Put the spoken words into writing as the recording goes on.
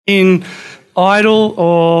in Idol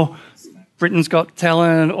or Britain's Got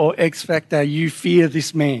Talent or X Factor, you fear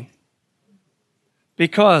this man.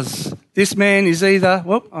 Because this man is either,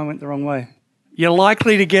 whoop, I went the wrong way. You're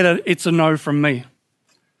likely to get it's a no from me.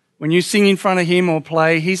 When you sing in front of him or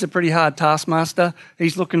play, he's a pretty hard taskmaster.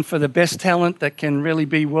 He's looking for the best talent that can really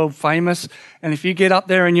be world famous. And if you get up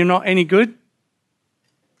there and you're not any good,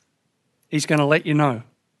 he's going to let you know.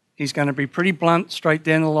 He's going to be pretty blunt, straight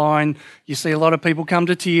down the line. You see a lot of people come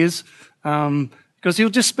to tears because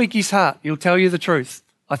he'll just speak his heart. He'll tell you the truth.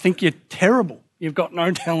 I think you're terrible. You've got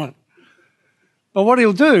no talent. But what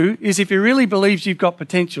he'll do is if he really believes you've got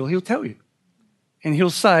potential, he'll tell you. And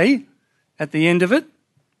he'll say at the end of it,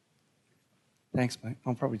 thanks, mate.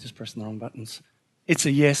 I'm probably just pressing the wrong buttons. It's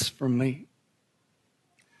a yes from me.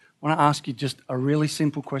 I want to ask you just a really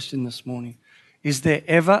simple question this morning. Is there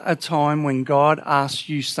ever a time when God asks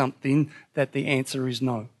you something that the answer is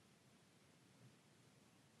no?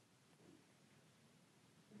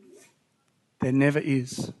 There never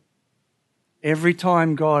is. Every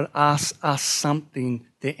time God asks us something,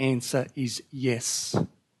 the answer is yes,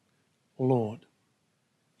 Lord.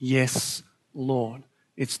 Yes, Lord.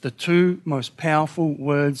 It's the two most powerful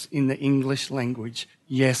words in the English language.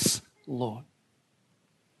 Yes, Lord.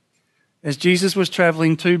 As Jesus was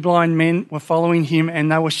traveling, two blind men were following him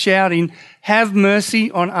and they were shouting, "Have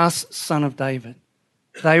mercy on us, Son of David."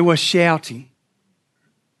 They were shouting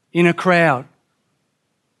in a crowd,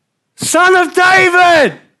 "Son of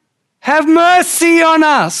David, have mercy on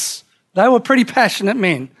us." They were pretty passionate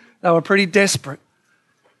men. They were pretty desperate.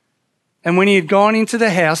 And when he had gone into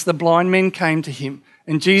the house, the blind men came to him.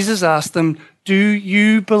 And Jesus asked them, "Do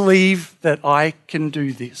you believe that I can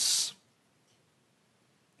do this?"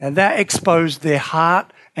 And that exposed their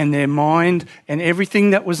heart and their mind and everything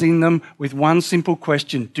that was in them with one simple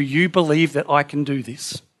question: do you believe that I can do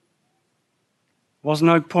this? There was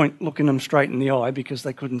no point looking them straight in the eye because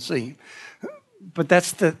they couldn't see. But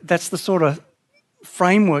that's the sort of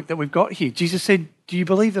framework that we've got here. Jesus said, "Do you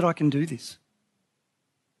believe that I can do this?"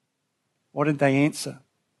 What did they answer?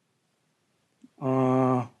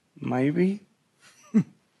 Maybe.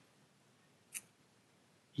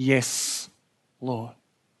 Yes, Lord.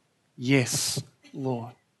 Yes,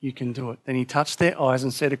 Lord, you can do it. Then he touched their eyes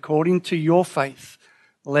and said, "According to your faith,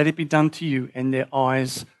 let it be done to you." And their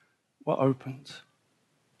eyes were opened.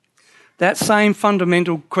 That same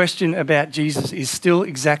fundamental question about Jesus is still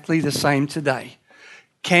exactly the same today.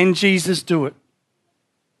 Can Jesus do it?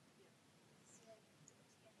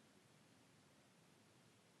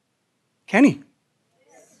 Can he?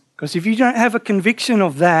 Because if you don't have a conviction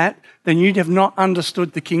of that, then you have not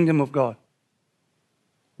understood the kingdom of God.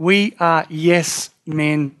 We are yes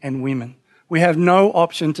men and women. We have no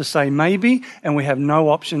option to say maybe, and we have no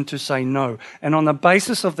option to say no. And on the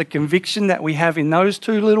basis of the conviction that we have in those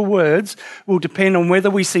two little words will depend on whether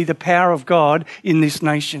we see the power of God in this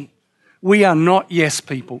nation. We are not yes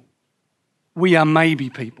people. We are maybe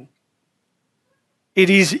people. It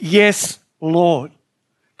is yes, Lord.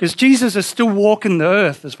 Because Jesus is still walking the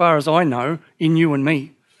earth, as far as I know, in you and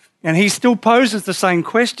me. And he still poses the same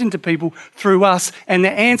question to people through us, and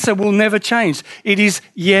the answer will never change. It is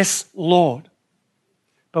yes, Lord.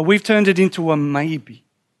 But we've turned it into a maybe.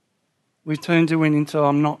 We've turned it into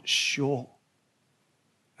I'm not sure.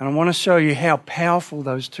 And I want to show you how powerful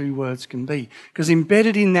those two words can be. Because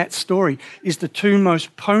embedded in that story is the two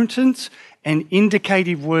most potent and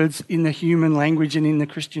indicative words in the human language and in the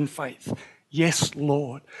Christian faith. Yes,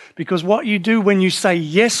 Lord. Because what you do when you say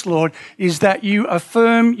yes, Lord, is that you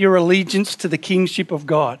affirm your allegiance to the kingship of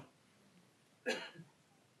God.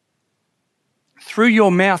 Through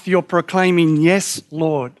your mouth, you're proclaiming, "Yes,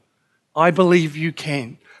 Lord, I believe you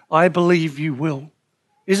can. I believe you will."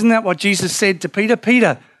 Isn't that what Jesus said to Peter?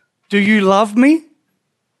 "Peter, do you love me?"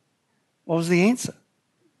 What was the answer?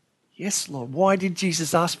 Yes, Lord. Why did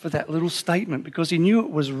Jesus ask for that little statement? Because he knew it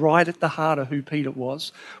was right at the heart of who Peter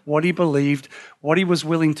was, what he believed, what he was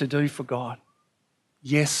willing to do for God.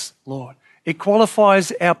 Yes, Lord. It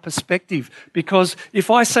qualifies our perspective because if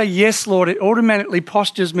I say yes, Lord, it automatically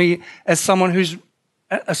postures me as someone who's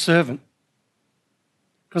a servant.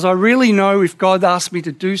 Because I really know if God asks me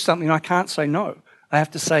to do something, I can't say no. I have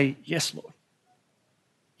to say, "Yes, Lord.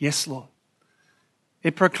 Yes, Lord."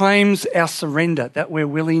 It proclaims our surrender, that we're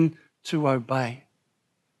willing to obey.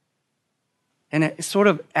 And it sort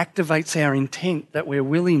of activates our intent that we're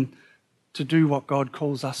willing to do what God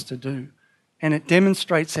calls us to do. And it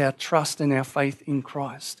demonstrates our trust and our faith in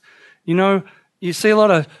Christ. You know, you see a lot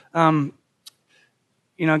of,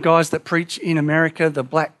 guys that preach in America, the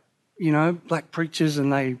black, black preachers,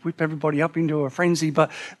 and they whip everybody up into a frenzy,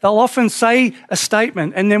 but they'll often say a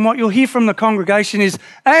statement, and then what you'll hear from the congregation is,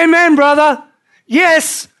 "Amen, brother.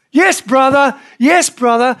 Yes, yes, brother. Yes,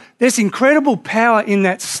 brother." There's incredible power in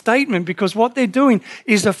that statement because what they're doing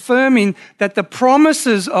is affirming that the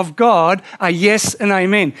promises of God are yes and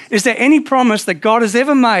amen. Is there any promise that God has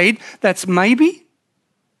ever made that's maybe?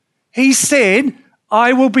 He said,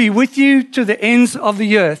 "I will be with you to the ends of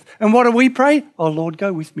the earth." And what do we pray? "Oh, Lord,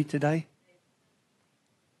 go with me today."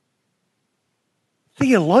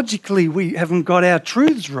 Theologically, we haven't got our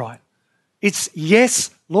truths right. It's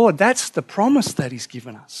yes, Lord. That's the promise that He's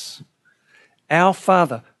given us. Our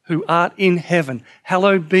Father, who art in heaven,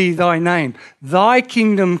 hallowed be thy name. Thy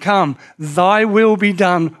kingdom come, thy will be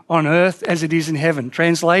done on earth as it is in heaven.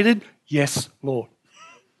 Translated, yes, Lord.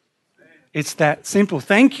 It's that simple.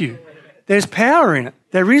 Thank you. There's power in it.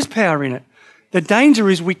 There is power in it. The danger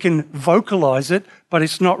is we can vocalize it, but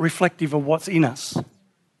it's not reflective of what's in us.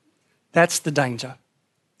 That's the danger.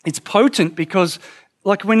 It's potent because,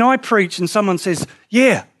 like when I preach and someone says,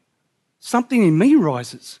 "Yeah, something in me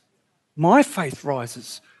rises. My faith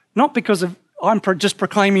rises." Not because I'm just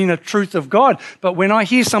proclaiming a truth of God, but when I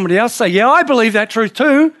hear somebody else say, "Yeah, I believe that truth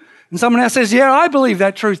too," and someone else says, "Yeah, I believe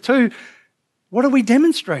that truth too," what are we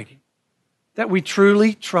demonstrating? That we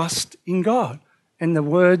truly trust in God and the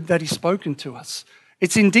word that He's spoken to us.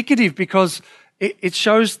 It's indicative because it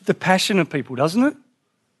shows the passion of people, doesn't it?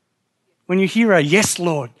 When you hear a "yes,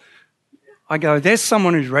 Lord," I go, there's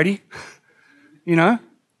someone who's ready,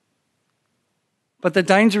 But the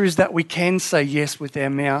danger is that we can say yes with our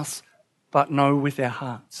mouths, but no with our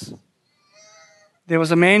hearts. There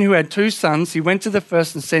was a man who had 2 sons. He went to the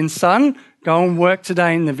first and said, "Son, go and work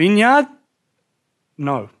today in the vineyard."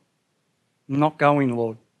 "No. I'm not going,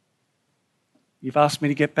 Lord." "You've asked me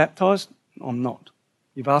to get baptized?" "I'm not."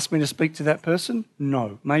 "You've asked me to speak to that person?"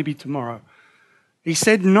 "No. Maybe tomorrow." He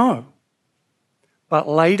said no. But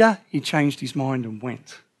later he changed his mind and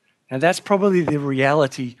went. Now that's probably the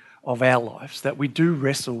reality of our lives, that we do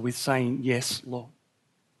wrestle with saying, "Yes, Lord."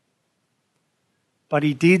 But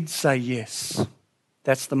he did say yes.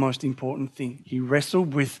 That's the most important thing. He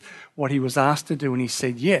wrestled with what he was asked to do and he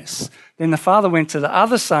said yes. Then the father went to the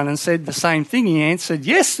other son and said the same thing. He answered,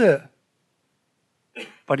 "Yes, sir."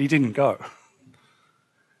 But he didn't go.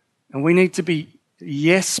 And we need to be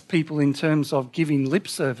yes people in terms of giving lip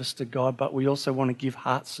service to God, but we also want to give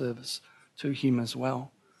heart service to Him as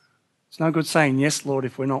well. It's no good saying, "Yes, Lord,"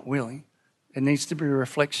 if we're not willing. It needs to be a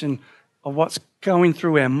reflection of what's going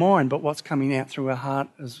through our mind, but what's coming out through our heart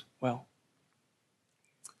as well.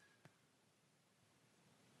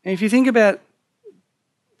 And if you think about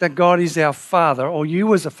that God is our Father, or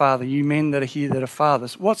you as a father, you men that are here that are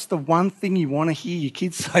fathers, what's the one thing you want to hear your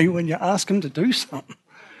kids say when you ask them to do something?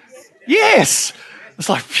 Yes! It's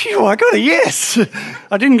like, phew, I got a yes.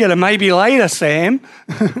 I didn't get a maybe later, Sam.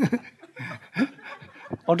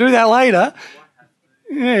 I'll do that later.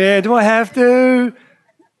 Yeah, do I have to?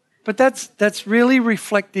 But that's really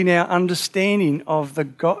reflecting our understanding of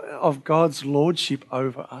of God's lordship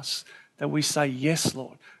over us, that we say, "Yes,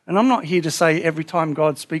 Lord." And I'm not here to say every time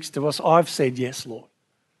God speaks to us, I've said, "Yes, Lord."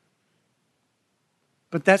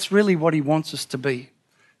 But that's really what He wants us to be.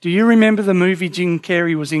 Do you remember the movie Jim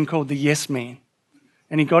Carrey was in called The Yes Man?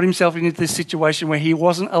 And he got himself into this situation where he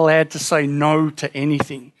wasn't allowed to say no to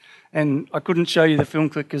anything. And I couldn't show you the film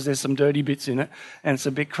clip because there's some dirty bits in it and it's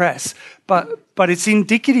a bit crass. But it's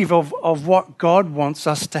indicative of what God wants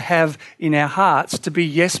us to have in our hearts, to be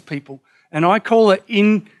yes people. And I call it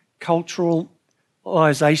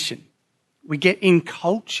inculturalization. We get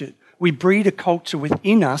incultured. We breed a culture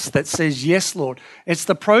within us that says, "Yes, Lord." It's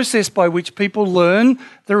the process by which people learn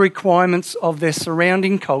the requirements of their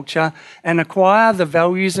surrounding culture and acquire the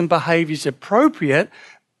values and behaviours appropriate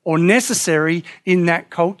or necessary in that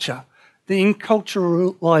culture. The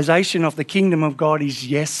inculturalization of the kingdom of God is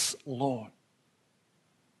 "Yes, Lord."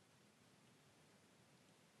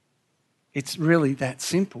 It's really that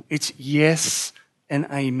simple. It's yes and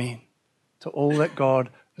amen to all that God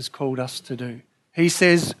has called us to do. He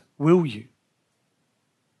says, "Will you?"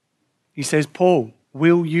 He says, "Paul,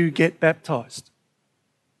 will you get baptized?"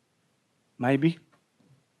 Maybe.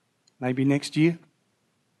 Maybe next year.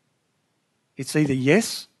 It's either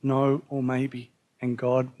yes, no, or maybe. And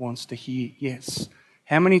God wants to hear yes.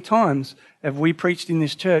 How many times have we preached in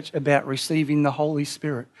this church about receiving the Holy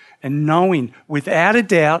Spirit and knowing without a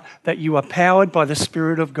doubt that you are powered by the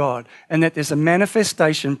Spirit of God and that there's a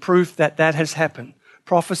manifestation proof that that has happened?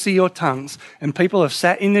 Prophecy or tongues, and people have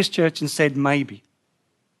sat in this church and said, "Maybe."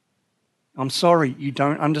 I'm sorry, you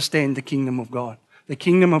don't understand the kingdom of God. The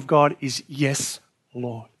kingdom of God is "Yes,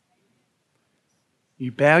 Lord."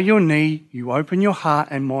 You bow your knee, you open your heart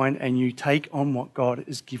and mind, and you take on what God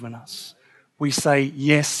has given us. We say,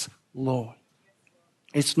 yes, Lord.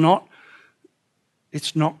 It's not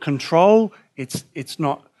control, it's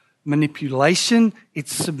not manipulation,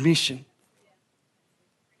 it's submission.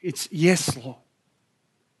 It's yes, Lord.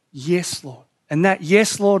 Yes, Lord. And that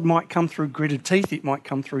yes, Lord might come through gritted teeth, it might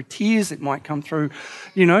come through tears, it might come through,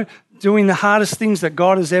 doing the hardest things that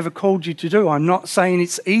God has ever called you to do. I'm not saying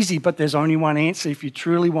it's easy, but there's only one answer if you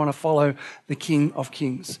truly want to follow the King of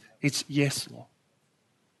Kings. It's yes, Lord.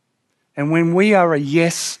 And when we are a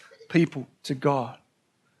yes people to God,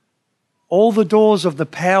 all the doors of the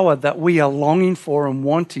power that we are longing for and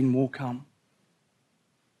wanting will come.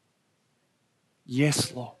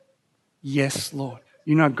 Yes, Lord. Yes, Lord.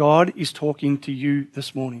 God is talking to you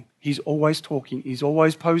this morning. He's always talking. He's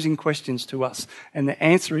always posing questions to us. And the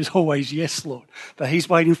answer is always yes, Lord. But He's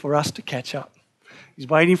waiting for us to catch up. He's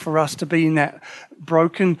waiting for us to be in that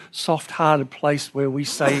broken, soft-hearted place where we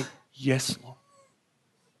say, yes, Lord.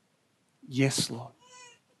 Yes, Lord.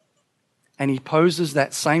 And He poses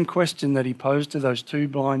that same question that He posed to those two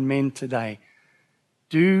blind men today.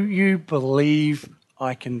 Do you believe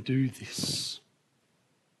I can do this?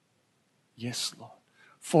 Yes, Lord.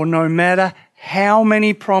 For no matter how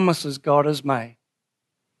many promises God has made,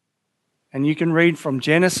 and you can read from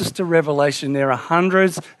Genesis to Revelation, there are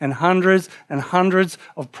hundreds and hundreds and hundreds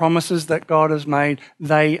of promises that God has made.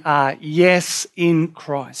 They are yes in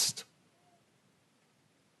Christ.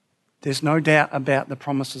 There's no doubt about the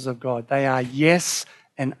promises of God. They are yes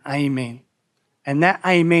and amen. And that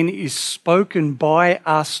amen is spoken by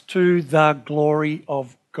us to the glory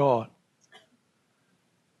of God.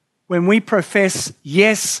 When we profess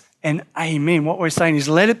yes and amen, what we're saying is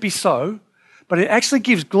let it be so, but it actually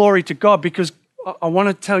gives glory to God, because I want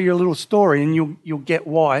to tell you a little story and you'll get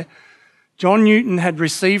why. John Newton had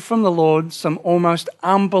received from the Lord some almost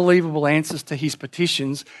unbelievable answers to his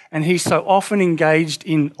petitions, and he so often engaged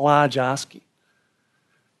in large asking.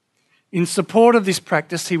 In support of this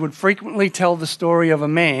practice, he would frequently tell the story of a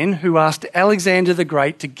man who asked Alexander the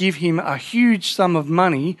Great to give him a huge sum of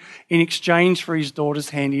money in exchange for his daughter's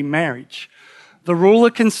hand in marriage. The ruler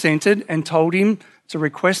consented and told him to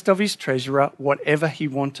request of his treasurer whatever he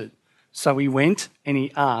wanted. So he went and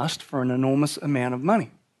he asked for an enormous amount of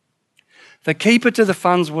money. The keeper to the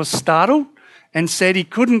funds was startled and said he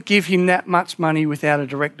couldn't give him that much money without a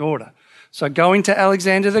direct order. So going to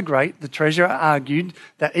Alexander the Great, the treasurer argued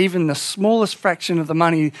that even the smallest fraction of the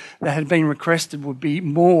money that had been requested would be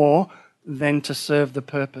more than to serve the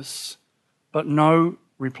purpose. But no,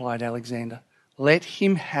 replied Alexander, let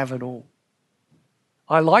him have it all.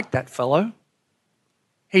 I like that fellow.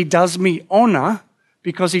 He does me honour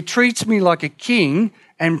because he treats me like a king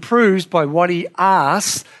and proves by what he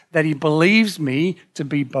asks that he believes me to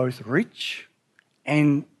be both rich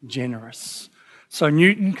and generous. So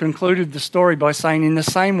Newton concluded the story by saying, in the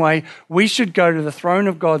same way, we should go to the throne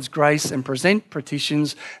of God's grace and present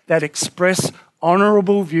petitions that express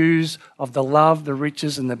honourable views of the love, the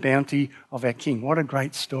riches and the bounty of our King. What a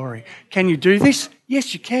great story. Can you do this?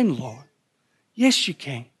 Yes, you can, Lord. Yes, you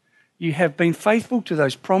can. You have been faithful to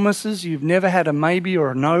those promises. You've never had a maybe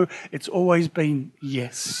or a no. It's always been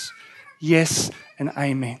yes. Yes and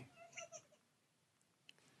amen.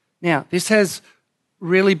 Now, this has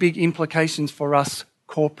really big implications for us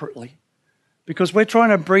corporately, because we're trying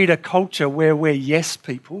to breed a culture where we're yes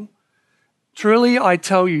people. Truly, I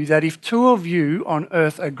tell you that if two of you on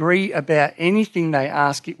earth agree about anything they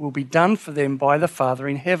ask, it will be done for them by the Father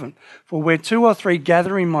in heaven. For where two or three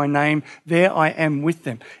gather in my name, there I am with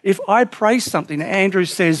them. If I pray something, Andrew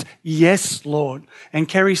says, yes, Lord, and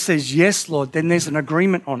Kerry says, yes, Lord, then there's an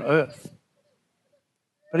agreement on earth.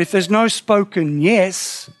 But if there's no spoken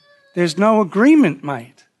yes, there's no agreement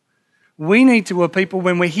made. We need to,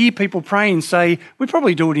 when we hear people praying, say, we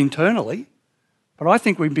probably do it internally, but I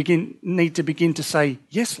think we need to begin to say,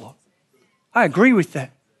 yes, Lord. I agree with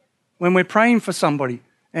that. When we're praying for somebody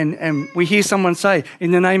and we hear someone say,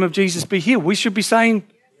 in the name of Jesus be healed, we should be saying,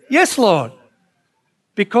 yes, Lord.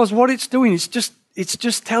 Because what it's doing is it's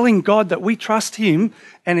just telling God that we trust Him,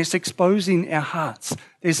 and it's exposing our hearts.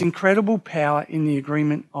 There's incredible power in the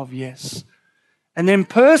agreement of yes. And then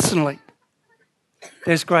personally,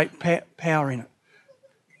 there's great power in it.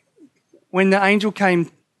 When the angel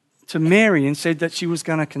came to Mary and said that she was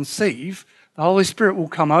going to conceive, the Holy Spirit will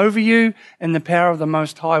come over you and the power of the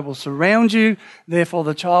Most High will surround you. Therefore,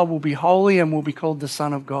 the child will be holy and will be called the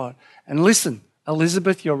Son of God. And listen,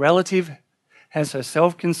 Elizabeth, your relative, has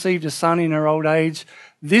herself conceived a son in her old age.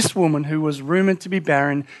 This woman, who was rumoured to be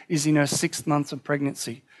barren, is in her 6th month of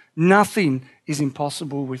pregnancy. Nothing is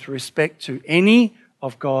impossible with respect to any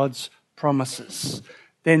of God's promises.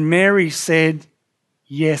 Then Mary said,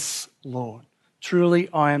 "Yes, Lord. Truly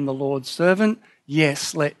I am the Lord's servant.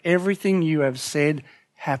 Yes, let everything you have said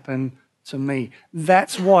happen to me."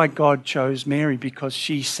 That's why God chose Mary, because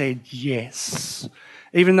she said yes.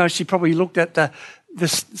 Even though she probably looked at the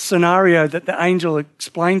scenario that the angel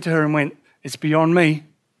explained to her and went, "It's beyond me,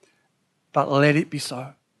 but let it be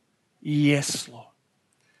so." Yes, Lord.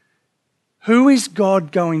 Who is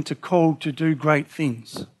God going to call to do great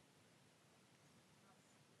things?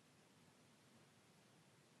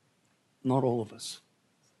 Not all of us.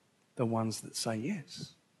 The ones that say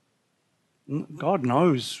yes. God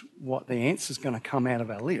knows what the answer is going to come out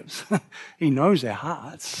of our lips. He knows our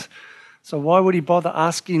hearts. So why would he bother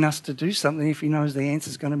asking us to do something if he knows the answer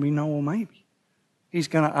is going to be no or maybe? He's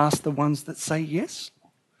going to ask the ones that say yes.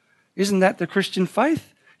 Isn't that the Christian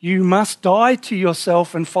faith? You must die to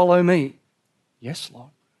yourself and follow me. Yes,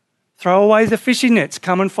 Lord. Throw away the fishing nets.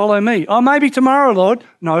 Come and follow me. Oh, maybe tomorrow, Lord.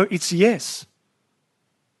 No, it's yes.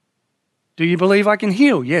 Do you believe I can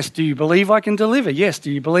heal? Yes. Do you believe I can deliver? Yes. Do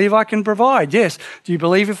you believe I can provide? Yes. Do you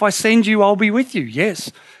believe if I send you, I'll be with you?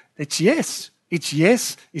 Yes. It's yes. It's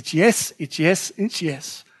yes. It's yes. It's yes. It's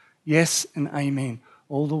yes. Yes and amen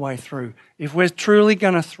all the way through. If we're truly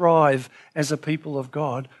going to thrive as a people of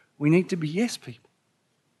God, we need to be yes people.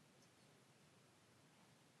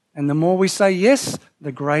 And the more we say yes,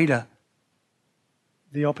 the greater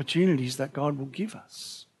the opportunities that God will give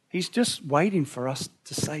us. He's just waiting for us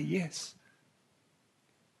to say yes.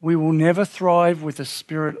 We will never thrive with a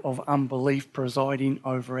spirit of unbelief presiding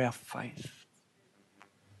over our faith.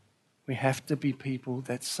 We have to be people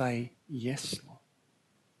that say, "Yes, Lord.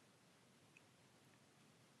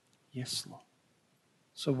 Yes, Lord."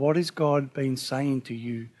 So what has God been saying to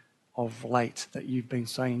you of late that you've been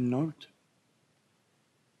saying no to?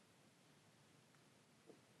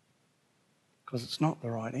 Because it's not the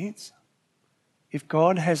right answer. If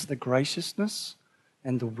God has the graciousness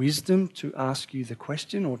and the wisdom to ask you the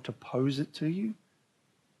question or to pose it to you,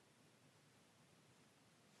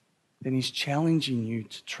 then he's challenging you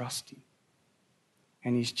to trust him.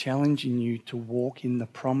 And he's challenging you to walk in the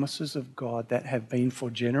promises of God that have been for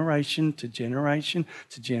generation to generation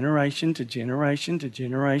to generation to generation to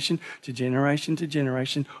generation to generation to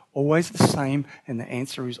generation, always the same, and the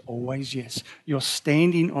answer is always yes. You're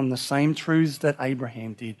standing on the same truths that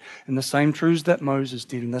Abraham did, and the same truths that Moses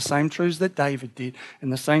did, and the same truths that David did,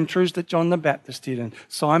 and the same truths that John the Baptist did, and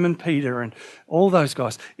Simon Peter, and all those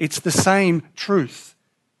guys. It's the same truth.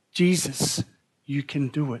 Jesus, you can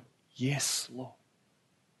do it. Yes, Lord.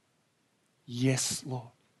 Yes, Lord,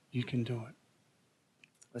 you can do it.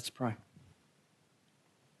 Let's pray.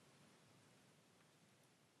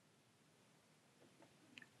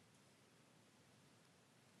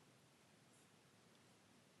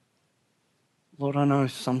 Lord, I know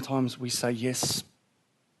sometimes we say yes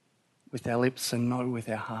with our lips and no with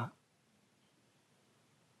our heart.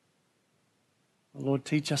 Lord,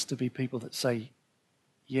 teach us to be people that say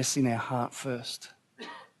yes in our heart first,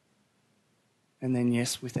 and then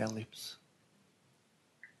yes with our lips.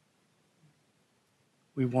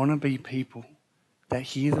 We want to be people that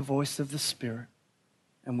hear the voice of the Spirit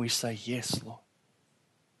and we say, "Yes, Lord."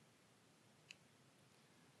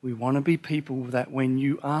 We want to be people that when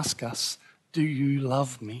you ask us, "Do you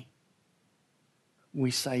love me?"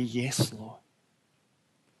 we say, "Yes, Lord."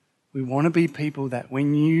 We want to be people that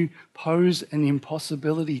when you pose an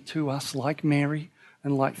impossibility to us, like Mary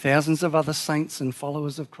and like thousands of other saints and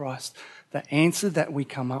followers of Christ, the answer that we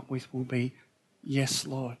come up with will be, "Yes,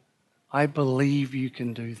 Lord. I believe you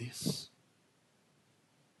can do this."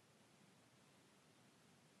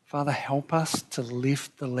 Father, help us to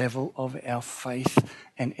lift the level of our faith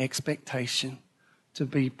and expectation to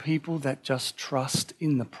be people that just trust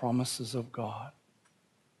in the promises of God.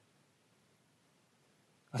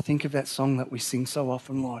 I think of that song that we sing so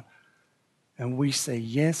often, Lord, and we say,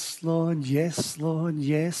 "Yes, Lord, yes, Lord,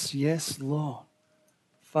 yes, yes, Lord."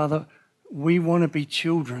 Father, we want to be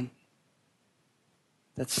children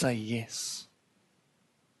that say yes.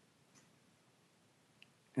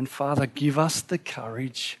 And Father, give us the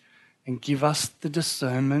courage and give us the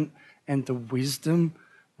discernment and the wisdom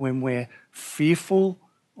when we're fearful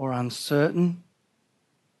or uncertain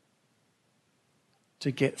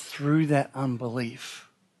to get through that unbelief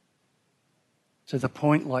to the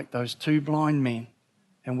point like those two blind men,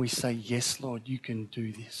 and we say, "Yes, Lord, you can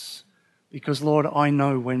do this." Because, Lord, I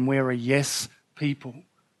know when we're a yes people,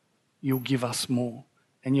 you'll give us more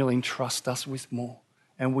and you'll entrust us with more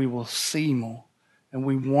and we will see more, and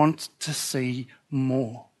we want to see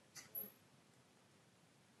more.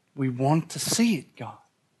 We want to see it, God.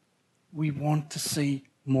 We want to see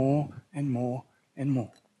more and more and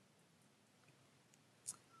more.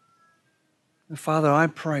 And Father, I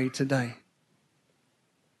pray today,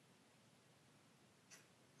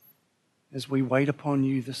 as we wait upon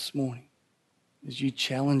you this morning, as you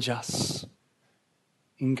challenge us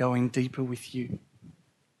in going deeper with you,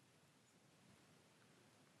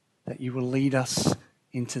 that you will lead us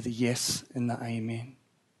into the yes and the amen.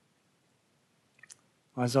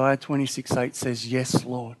 Isaiah 26:8 says, "Yes,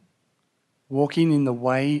 Lord. Walking in the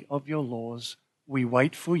way of your laws, we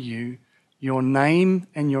wait for you. Your name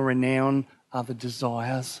and your renown are the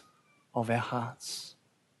desires of our hearts."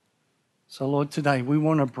 So, Lord, today we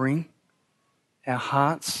want to bring our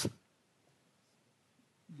hearts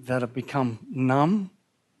that have become numb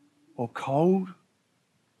or cold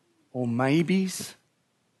or maybes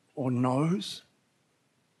or no's,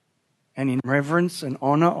 and in reverence and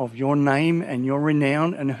honour of your name and your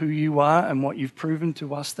renown and who you are and what you've proven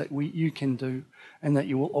to us that you can do and that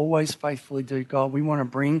you will always faithfully do, God, we want to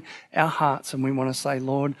bring our hearts and we want to say,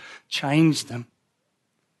 Lord, change them.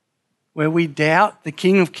 Where we doubt the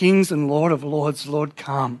King of Kings and Lord of Lords, Lord,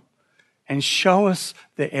 come and show us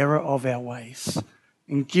the error of our ways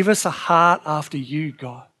and give us a heart after you,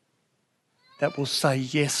 God, that will say,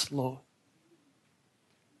 yes, Lord,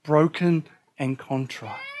 broken and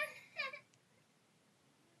contrite.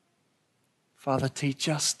 Father, teach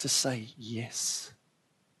us to say yes.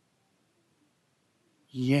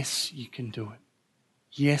 Yes, you can do it.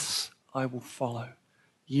 Yes, I will follow.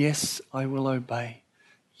 Yes, I will obey.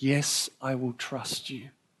 Yes, I will trust you.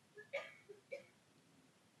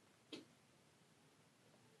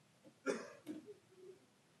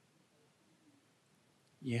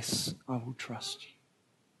 Yes, I will trust you.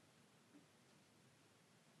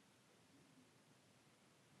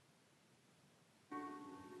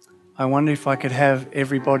 I wonder if I could have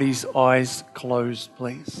everybody's eyes closed,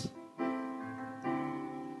 please.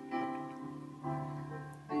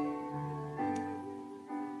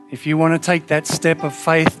 If you want to take that step of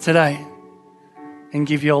faith today and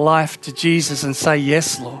give your life to Jesus and say,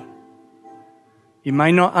 yes, Lord. You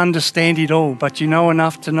may not understand it all, but you know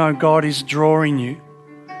enough to know God is drawing you.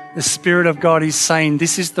 The Spirit of God is saying,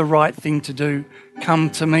 this is the right thing to do. Come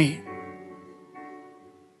to me.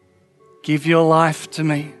 Give your life to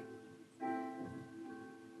me.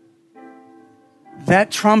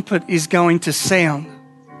 That trumpet is going to sound.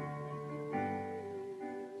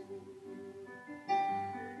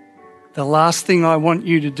 The last thing I want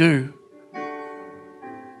you to do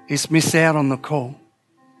is miss out on the call.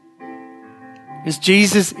 As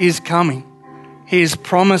Jesus is coming, He has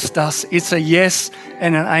promised us it's a yes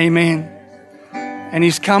and an amen. And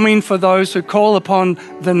He's coming for those who call upon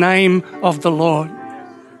the name of the Lord.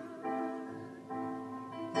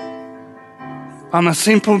 I'm a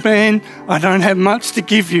simple man. I don't have much to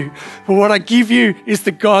give you. But what I give you is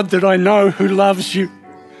the God that I know who loves you.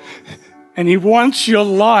 And He wants your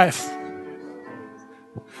life.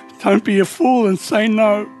 Don't be a fool and say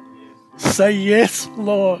no. Say yes,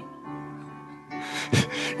 Lord.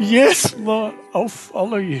 Yes, Lord, I'll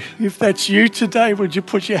follow you. If that's you today, would you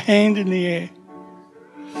put your hand in the air?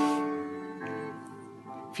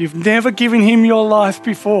 If you've never given Him your life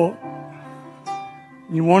before,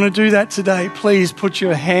 you want to do that today, please put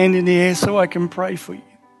your hand in the air so I can pray for you.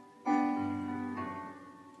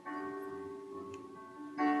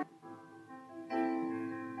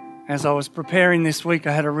 As I was preparing this week,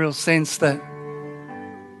 I had a real sense that,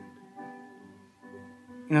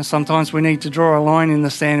 sometimes we need to draw a line in the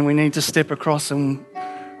sand and we need to step across, and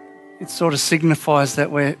it sort of signifies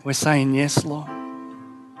that we're saying, yes, Lord.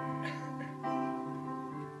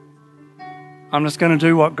 I'm just going to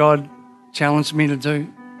do what God challenged me to do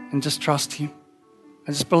and just trust Him.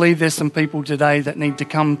 I just believe there's some people today that need to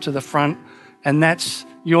come to the front, and that's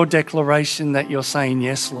your declaration that you're saying,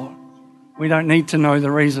 yes, Lord. We don't need to know the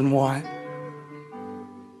reason why.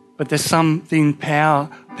 But there's something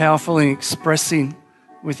powerful in expressing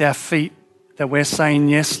with our feet that we're saying,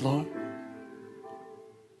 yes, Lord.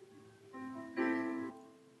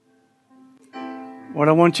 What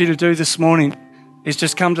I want you to do this morning is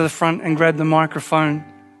just come to the front and grab the microphone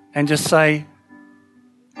and just say,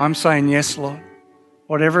 I'm saying yes, Lord.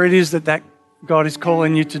 Whatever it is that God is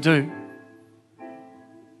calling you to do,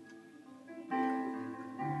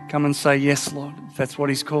 come and say yes, Lord, if that's what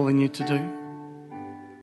He's calling you to do.